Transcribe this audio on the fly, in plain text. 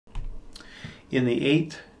In the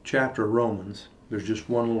 8th chapter of Romans, there's just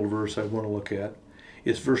one little verse I want to look at.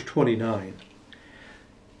 It's verse 29.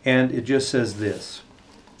 And it just says this: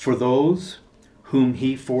 "For those whom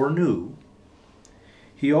he foreknew,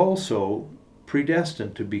 he also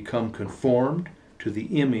predestined to become conformed to the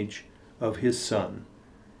image of his Son."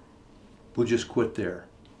 We'll just quit there.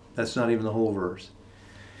 That's not even the whole verse.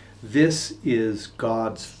 This is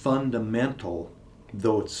God's fundamental,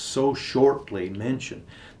 though it's so shortly mentioned,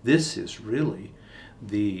 this is really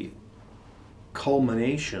the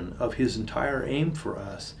culmination of his entire aim for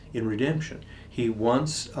us in redemption. He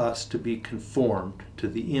wants us to be conformed to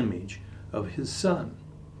the image of his Son.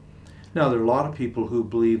 Now, there are a lot of people who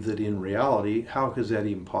believe that in reality, how is that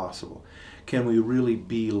even possible? Can we really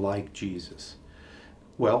be like Jesus?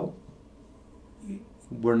 Well,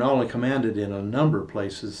 we're not only commanded in a number of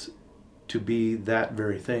places to be that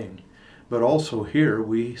very thing, but also here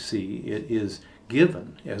we see it is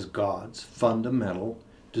given as God's fundamental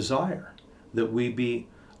desire that we be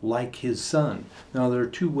like his Son. Now, there are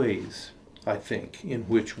two ways, I think, in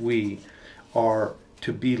which we are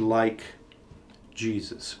to be like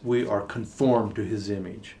Jesus. We are conformed to his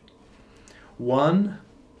image. One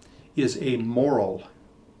is a moral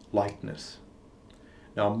likeness.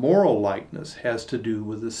 Now, moral likeness has to do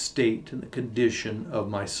with the state and the condition of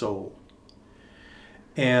my soul.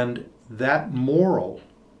 And that moral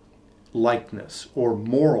likeness or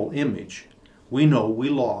moral image, we know we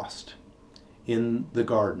lost in the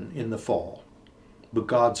garden in the fall. But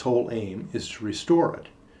God's whole aim is to restore it.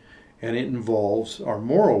 And it involves, our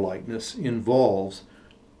moral likeness involves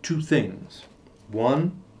two things.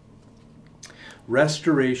 One,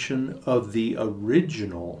 restoration of the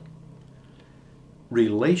original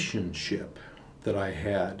relationship that I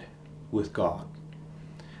had with God.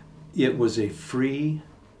 It was a free,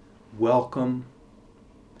 welcome,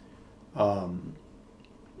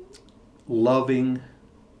 loving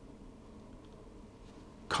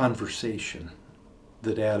conversation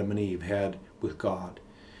that Adam and Eve had with God.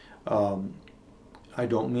 I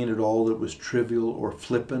don't mean at all that it was trivial or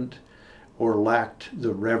flippant or lacked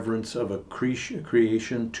the reverence of a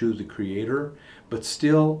creation to the Creator, but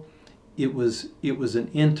still it was an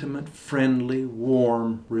intimate, friendly,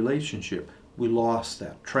 warm relationship. We lost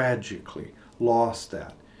that, tragically lost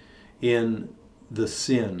that in the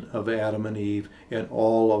sin of Adam and Eve and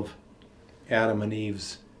all of Adam and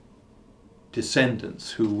Eve's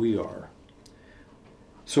descendants, who we are.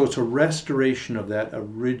 So it's a restoration of that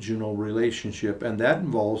original relationship, and that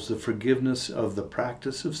involves the forgiveness of the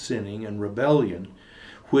practice of sinning and rebellion,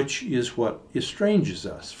 which is what estranges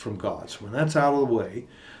us from God. So when that's out of the way,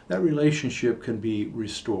 that relationship can be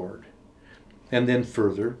restored. And then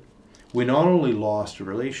further, we not only lost a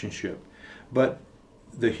relationship, but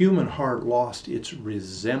the human heart lost its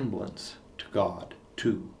resemblance to God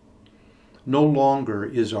too. No longer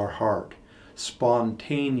is our heart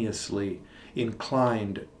spontaneously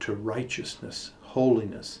inclined to righteousness,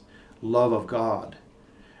 holiness, love of God,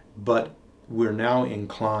 but we're now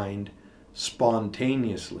inclined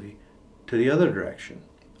spontaneously to the other direction: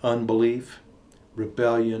 unbelief,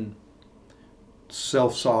 rebellion,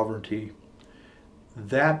 self-sovereignty.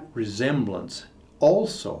 That resemblance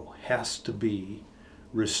also has to be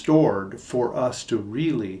restored for us to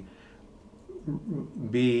really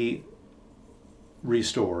be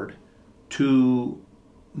restored to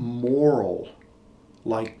moral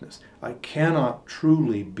likeness. I cannot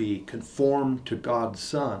truly be conformed to God's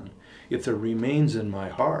Son if there remains in my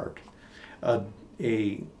heart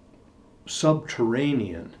a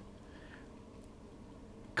subterranean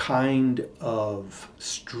kind of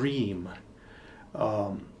stream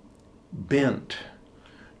bent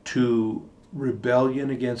to rebellion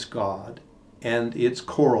against God and its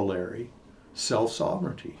corollary,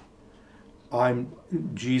 self-sovereignty.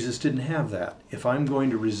 Jesus didn't have that. If I'm going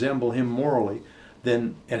to resemble him morally,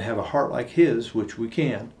 then and have a heart like his, which we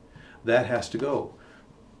can, that has to go.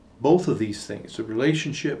 Both of these things, the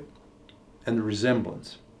relationship and the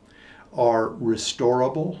resemblance, are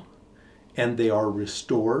restorable, and they are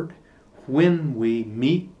restored when we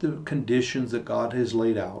meet the conditions that God has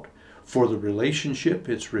laid out. For the relationship,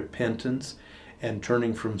 it's repentance and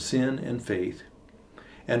turning from sin and faith.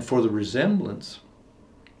 And for the resemblance,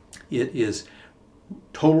 it is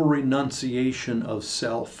total renunciation of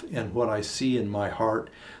self and what I see in my heart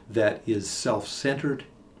that is self-centered,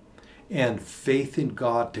 and faith in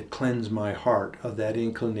God to cleanse my heart of that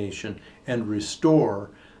inclination and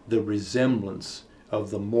restore the resemblance of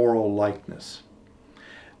the moral likeness.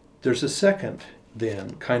 There's a second,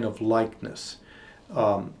 then, kind of likeness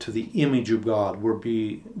to the image of God.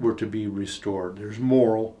 We're to be restored. There's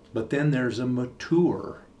moral, but then there's a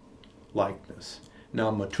mature likeness. Now,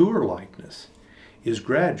 mature likeness is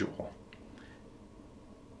gradual.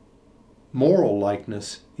 Moral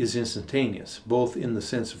likeness is instantaneous, both in the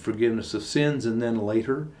sense of forgiveness of sins and then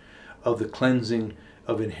later of the cleansing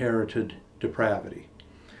of inherited depravity.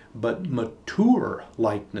 But mature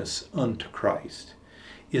likeness unto Christ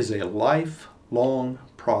is a lifelong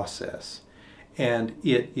process, and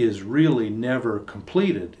it is really never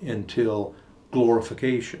completed until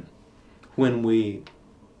glorification, when we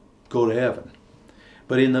go to heaven.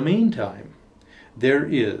 But in the meantime, there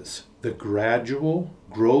is the gradual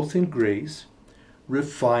growth in grace,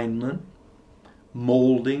 refinement,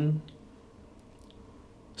 molding,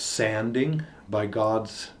 sanding by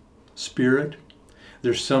God's Spirit.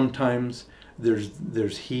 There's sometimes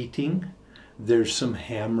there's heating, there's some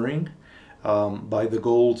hammering by the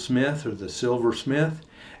goldsmith or the silversmith,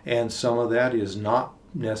 and some of that is not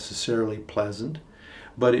necessarily pleasant,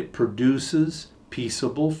 but it produces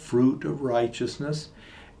peaceable fruit of righteousness.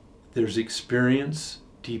 There's experience,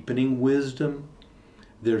 deepening wisdom.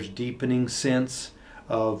 There's deepening sense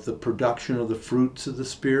of the production of the fruits of the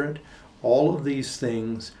Spirit. All of these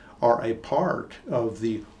things are a part of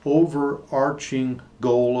the overarching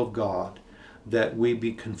goal of God, that we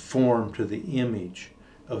be conformed to the image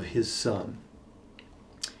of His Son.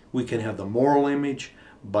 We can have the moral image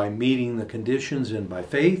by meeting the conditions and by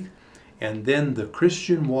faith, and then the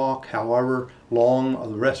Christian walk, however long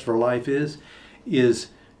the rest of our life is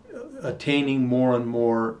attaining more and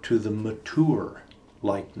more to the mature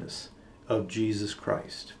likeness of Jesus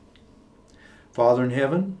Christ. Father in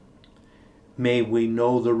heaven, may we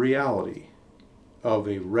know the reality of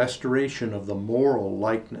a restoration of the moral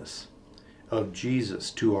likeness of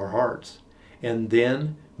Jesus to our hearts. And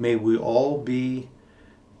then may we all be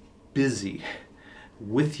busy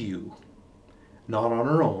with you, not on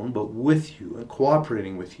our own, but with you and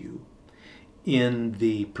cooperating with you in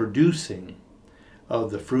the producing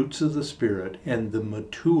of the fruits of the Spirit and the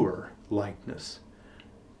mature likeness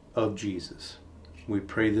of Jesus. We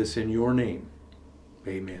pray this in your name.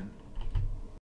 Amen.